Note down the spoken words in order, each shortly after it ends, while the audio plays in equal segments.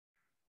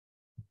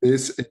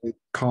This is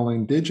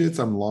Colin Digits.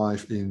 I'm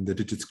live in the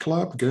Digits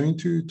Club, going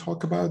to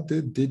talk about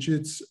the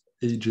Digits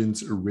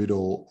Agents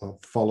Riddle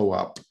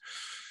follow-up.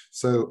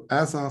 So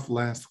as of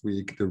last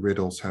week, the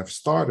riddles have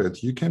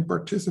started. You can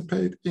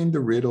participate in the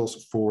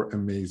riddles for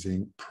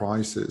amazing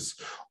prizes.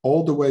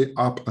 All the way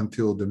up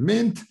until the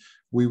mint,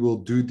 we will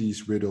do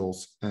these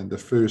riddles. And the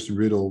first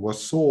riddle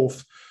was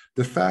solved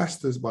the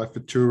fastest by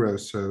Futuro.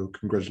 So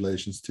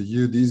congratulations to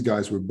you. These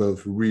guys were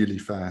both really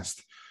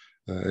fast.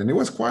 And it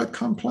was quite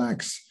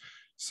complex.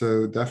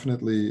 So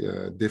definitely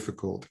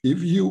difficult.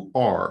 If you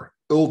are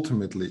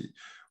ultimately,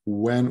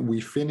 when we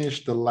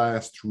finish the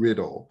last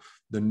riddle,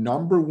 the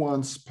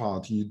 #1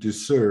 spot, you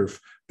deserve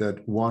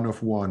that 1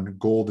 of 1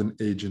 golden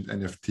agent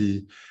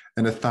NFT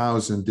and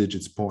 1,000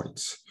 digits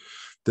points.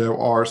 There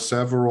are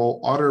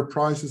several other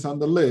prizes on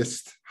the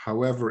list.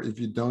 However, if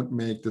you don't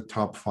make the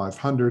top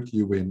 500,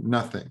 you win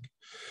nothing.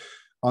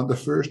 On the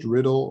first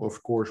riddle,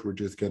 of course,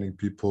 we're just getting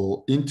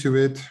people into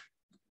it.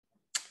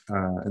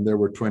 And there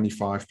were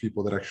 25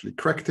 people that actually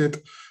cracked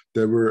it.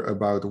 There were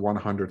about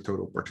 100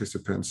 total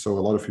participants, so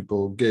a lot of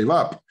people gave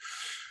up.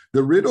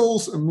 The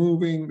riddles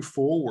moving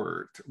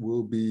forward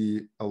will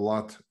be a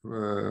lot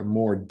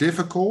more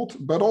difficult,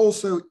 but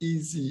also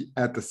easy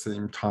at the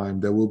same time.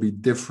 There will be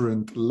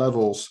different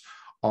levels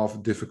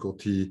of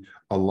difficulty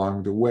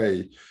along the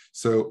way.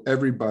 So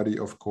everybody,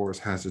 of course,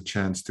 has a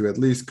chance to at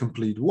least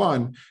complete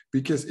one,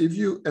 because if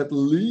you at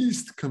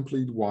least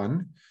complete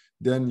one,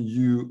 then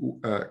you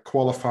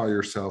qualify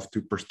yourself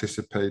to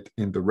participate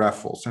in the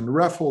raffles. And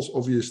raffles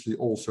obviously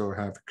also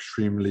have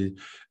extremely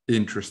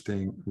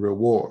interesting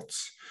rewards.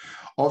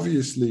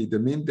 Obviously, the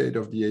mint date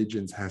of the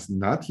agents has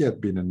not yet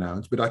been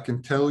announced, but I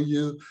can tell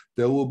you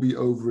there will be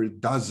over a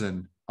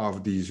dozen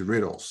of these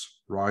riddles,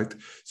 right?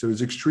 So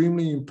it's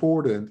extremely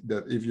important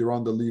that if you're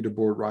on the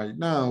leaderboard right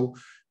now,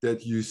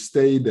 that you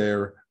stay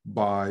there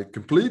by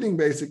completing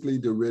basically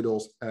the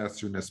riddles as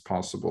soon as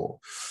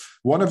possible.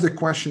 One of the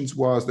questions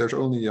was, there's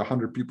only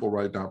 100 people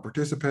right now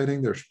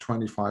participating. There's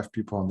 25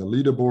 people on the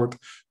leaderboard.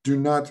 Do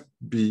not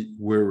be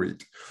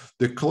worried.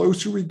 The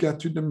closer we get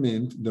to the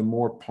mint, the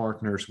more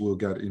partners will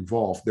get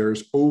involved.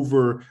 There's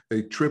over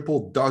a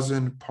triple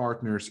dozen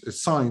partners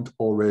assigned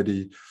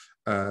already,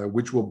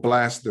 which will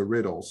blast the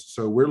riddles.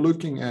 So we're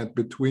looking at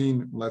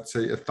between, let's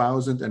say,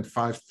 1,000 and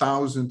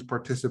 5,000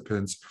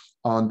 participants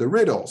on the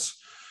riddles.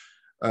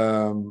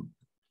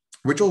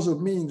 Which also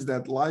means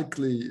that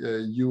likely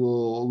we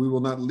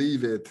will not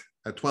leave it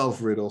at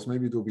 12 riddles.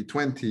 Maybe it will be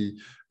 20,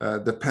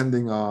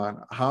 depending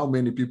on how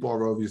many people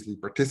are obviously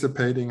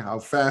participating, how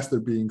fast they're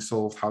being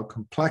solved, how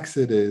complex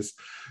it is.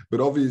 But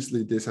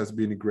obviously, this has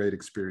been a great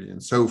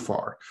experience so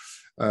far.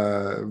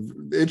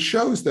 It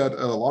shows that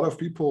a lot of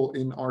people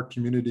in our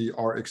community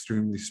are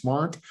extremely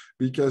smart,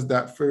 because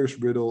that first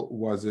riddle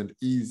wasn't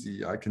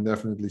easy. I can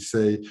definitely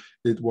say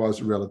it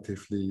was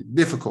relatively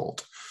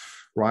difficult.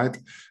 Right?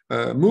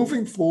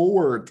 Moving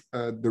forward,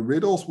 the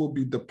riddles will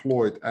be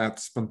deployed at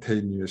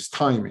spontaneous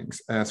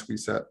timings, as we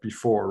said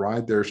before,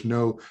 right? There's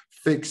no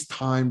fixed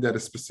time that a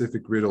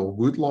specific riddle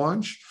would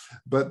launch,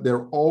 but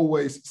they're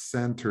always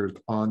centered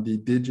on the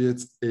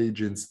Digits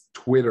Agents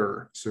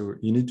Twitter. So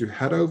you need to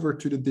head over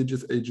to the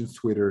Digits Agents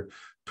Twitter,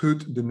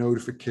 put the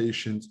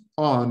notifications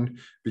on,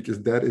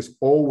 because that is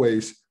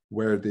always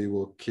where they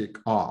will kick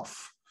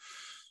off.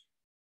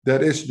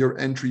 That is your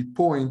entry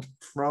point.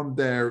 From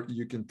there,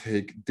 you can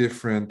take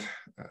different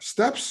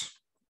steps.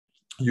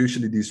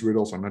 Usually these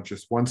riddles are not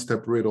just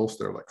one-step riddles.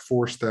 They're like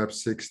 4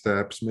 steps, 6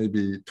 steps,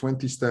 maybe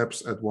 20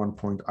 steps at one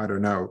point. I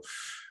don't know.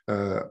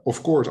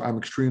 Of course, I'm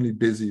extremely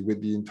busy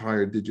with the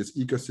entire Digits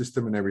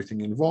ecosystem and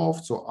everything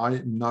involved. So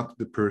I'm not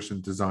the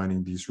person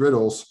designing these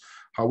riddles.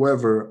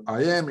 However,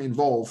 I am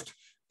involved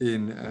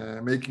in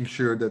making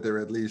sure that they're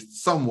at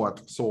least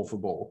somewhat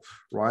solvable,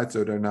 right?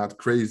 So they're not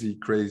crazy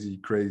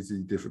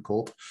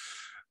difficult.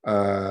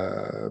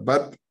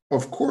 But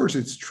of course,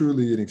 it's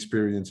truly an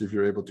experience if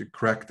you're able to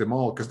crack them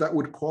all, because that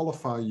would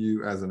qualify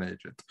you as an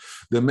agent.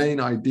 The main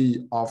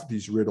idea of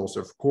these riddles,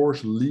 of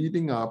course,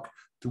 leading up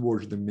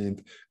towards the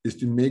mint, is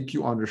to make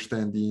you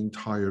understand the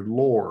entire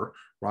lore,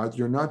 right?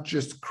 You're not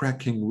just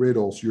cracking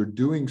riddles, you're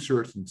doing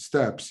certain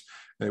steps.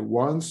 And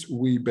once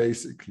we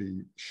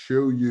basically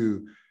show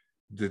you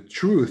the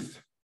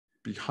truth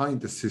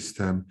behind the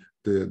system,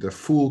 the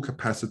full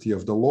capacity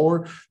of the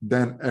lore,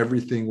 then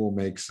everything will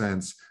make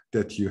sense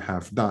that you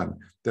have done.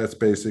 That's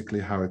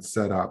basically how it's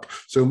set up.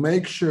 So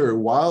make sure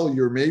while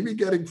you're maybe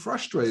getting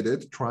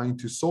frustrated trying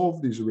to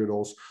solve these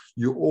riddles,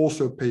 you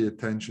also pay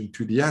attention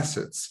to the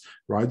assets,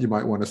 right? You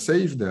might want to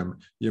save them.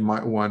 You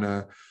might want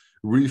to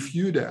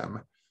review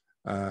them.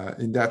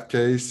 In that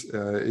case,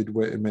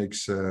 it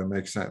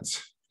makes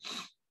sense.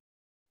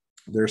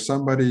 There's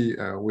somebody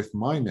with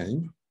my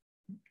name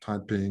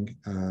typing,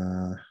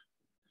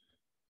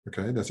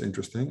 okay, that's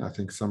interesting. I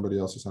think somebody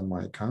else is on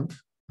my account.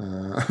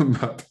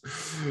 But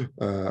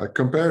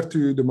compared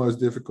to the most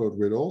difficult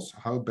riddles,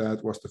 how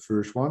bad was the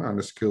first one on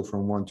a scale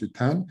from 1 to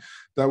 10?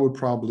 That would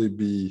probably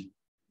be,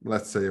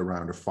 let's say,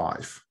 around a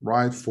 5,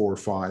 right? 4 or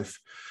 5.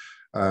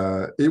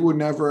 It would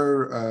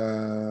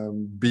never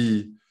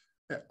be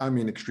I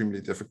mean,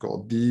 extremely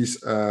difficult.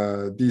 These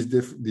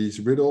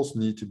riddles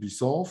need to be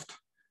solved,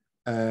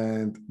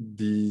 and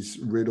these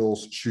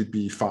riddles should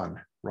be fun,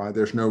 right?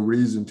 There's no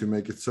reason to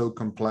make it so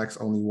complex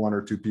only one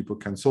or two people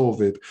can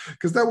solve it,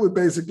 because that would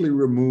basically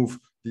remove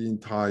the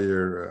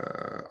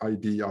entire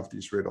idea of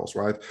these riddles,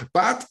 right?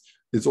 But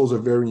it's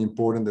also very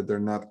important that they're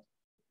not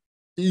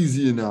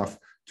easy enough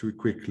to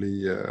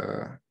quickly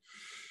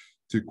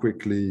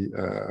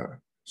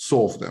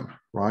solve them,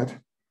 right?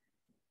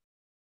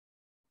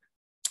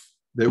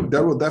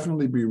 There will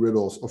definitely be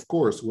riddles. Of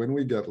course, when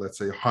we get, let's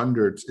say,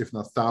 hundreds, if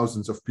not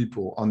thousands of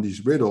people on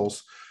these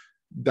riddles,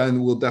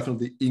 then we'll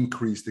definitely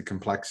increase the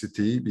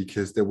complexity,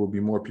 because there will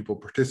be more people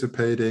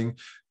participating.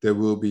 There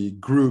will be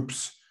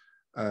groups,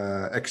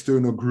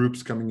 external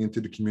groups coming into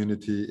the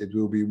community. It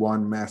will be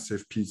one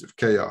massive piece of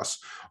chaos.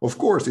 Of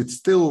course, it's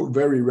still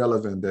very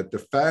relevant that the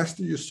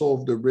faster you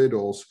solve the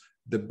riddles,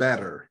 the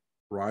better,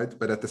 right?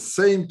 But at the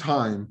same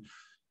time,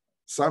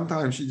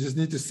 sometimes you just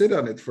need to sit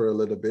on it for a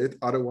little bit.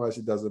 Otherwise,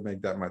 it doesn't make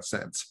that much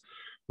sense,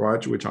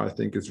 right? Which I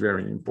think is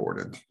very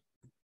important.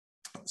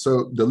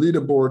 So the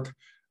leaderboard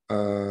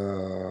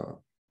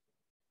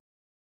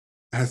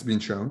has been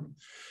shown.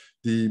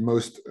 The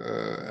most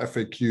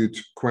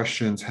FAQ'd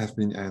questions have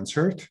been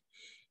answered.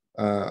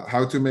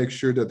 How to make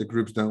sure that the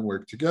groups don't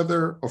work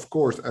together. Of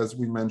course, as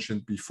we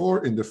mentioned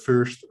before in the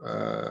first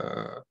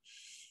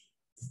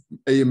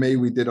AMA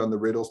we did on the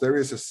riddles, there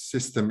is a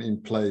system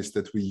in place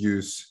that we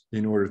use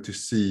in order to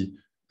see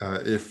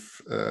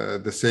if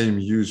the same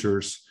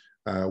users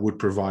would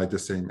provide the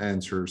same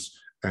answers,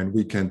 and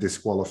we can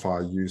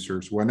disqualify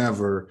users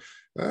whenever,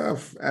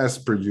 as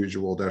per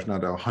usual. There's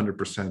not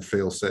 100%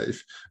 fail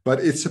safe, but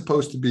it's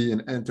supposed to be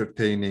an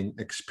entertaining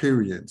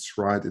experience,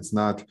 right? It's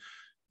not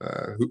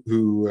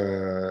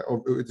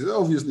it's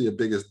obviously a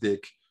biggest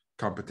dick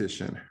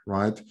competition,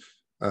 right?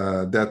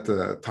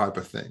 That type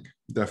of thing,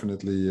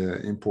 definitely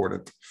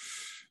important.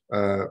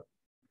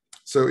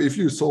 So if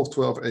you solve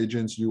 12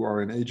 agents, you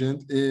are an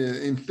agent.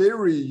 In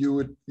theory,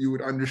 you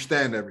would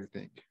understand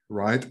everything,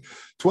 right?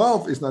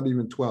 12 is not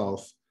even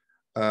 12.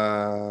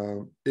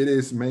 It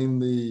is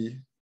mainly,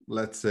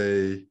 let's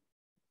say,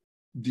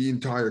 the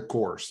entire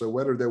course. So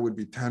whether there would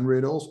be 10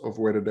 riddles or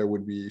whether there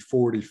would be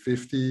 40,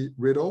 50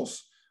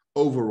 riddles,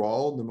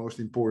 overall, the most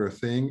important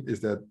thing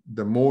is that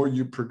the more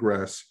you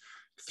progress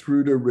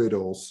through the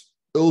riddles,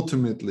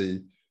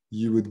 ultimately,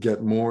 you would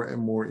get more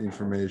and more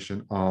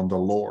information on the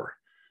lore,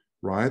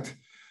 right?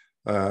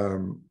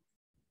 And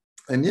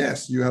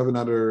yes, you have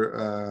another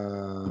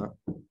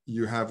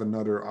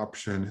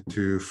option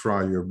to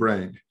fry your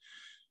brain.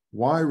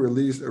 Why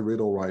release a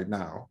riddle right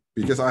now?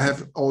 Because I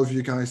have all of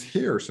you guys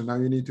here, so now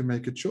you need to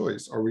make a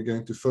choice. Are we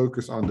going to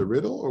focus on the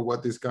riddle or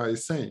what this guy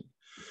is saying?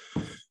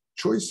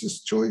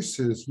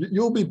 Choices.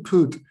 You'll be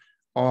put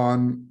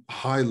on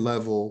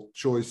high-level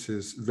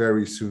choices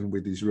very soon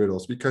with these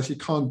riddles, because you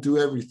can't do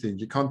everything.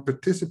 You can't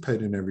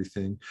participate in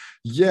everything.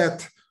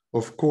 Yet,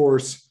 of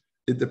course,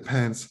 it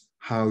depends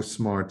how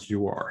smart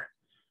you are,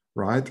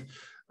 right?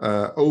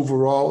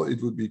 Overall,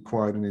 it would be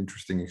quite an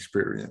interesting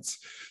experience.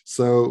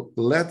 So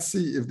let's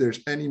see if there's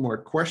any more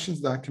questions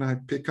that can I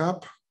pick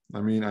up. I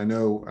mean, I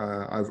know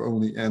I've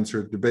only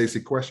answered the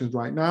basic questions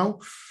right now,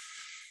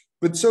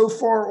 but so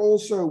far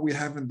also we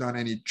haven't done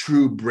any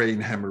true brain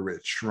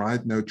hemorrhage,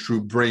 right? No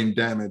true brain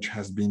damage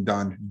has been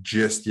done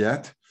just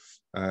yet.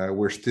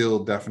 We're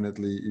still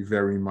definitely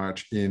very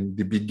much in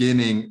the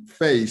beginning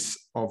phase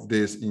of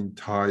this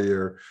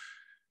entire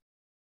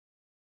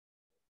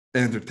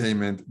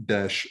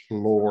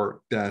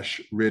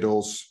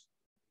entertainment-lore-riddles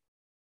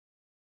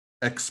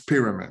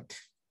experiment.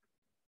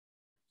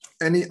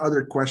 Any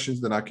other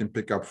questions that I can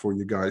pick up for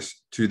you guys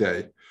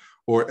today?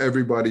 Or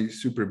everybody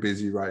super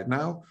busy right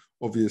now?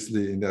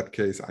 Obviously, in that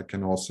case, I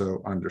can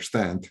also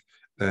understand,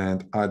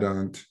 and I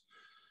don't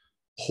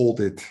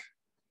hold it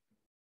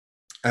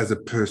as a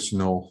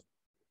personal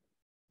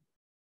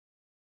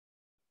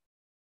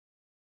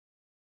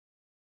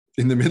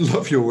in the middle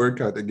of your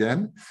workout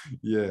again.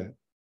 Yeah.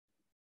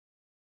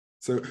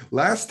 So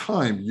last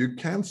time you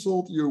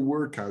canceled your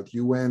workout,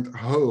 you went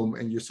home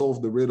and you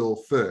solved the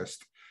riddle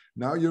first.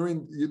 Now you're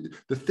in,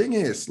 the thing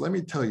is, let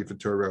me tell you,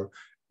 Vittorio,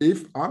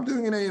 if I'm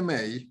doing an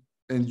AMA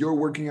and you're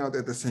working out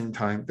at the same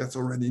time, that's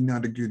already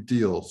not a good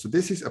deal. So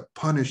this is a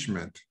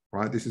punishment,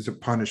 right? This is a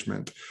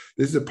punishment.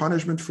 This is a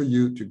punishment for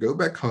you to go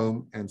back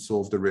home and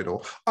solve the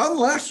riddle.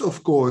 Unless,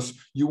 of course,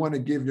 you want to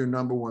give your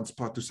 #1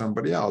 spot to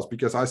somebody else,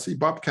 because I see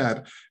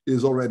Bobcat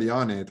is already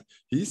on it.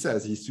 He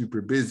says he's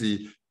super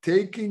busy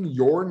taking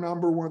your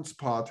 #1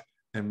 spot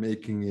and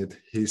making it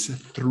his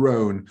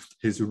throne,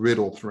 his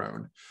riddle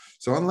throne.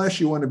 So unless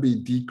you want to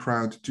be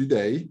decrowned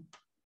today,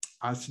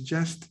 I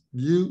suggest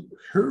you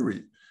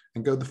hurry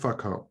and go the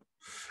fuck home.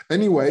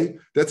 Anyway,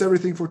 that's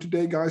everything for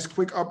today, guys.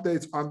 Quick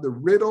updates on the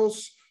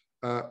riddles.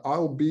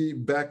 I'll be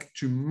back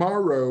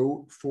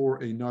tomorrow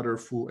for another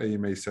full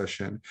AMA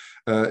session.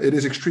 It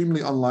is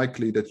extremely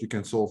unlikely that you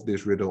can solve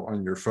this riddle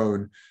on your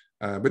phone,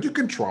 but you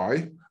can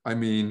try. I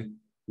mean,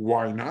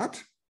 why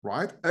not,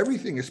 right?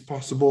 Everything is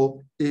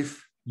possible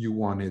if you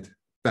want it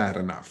bad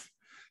enough.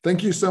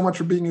 Thank you so much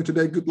for being here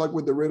today. Good luck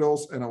with the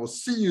riddles, and I will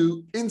see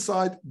you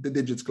inside the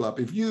Digits Club.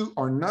 If you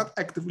are not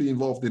actively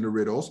involved in the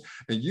riddles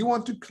and you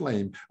want to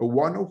claim a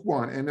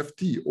one-of-one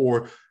NFT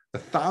or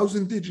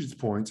 1,000 digits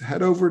points,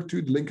 head over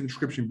to the link in the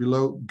description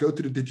below, go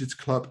to the Digits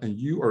Club, and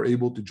you are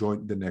able to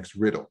join the next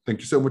riddle. Thank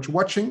you so much for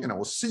watching, and I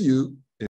will see you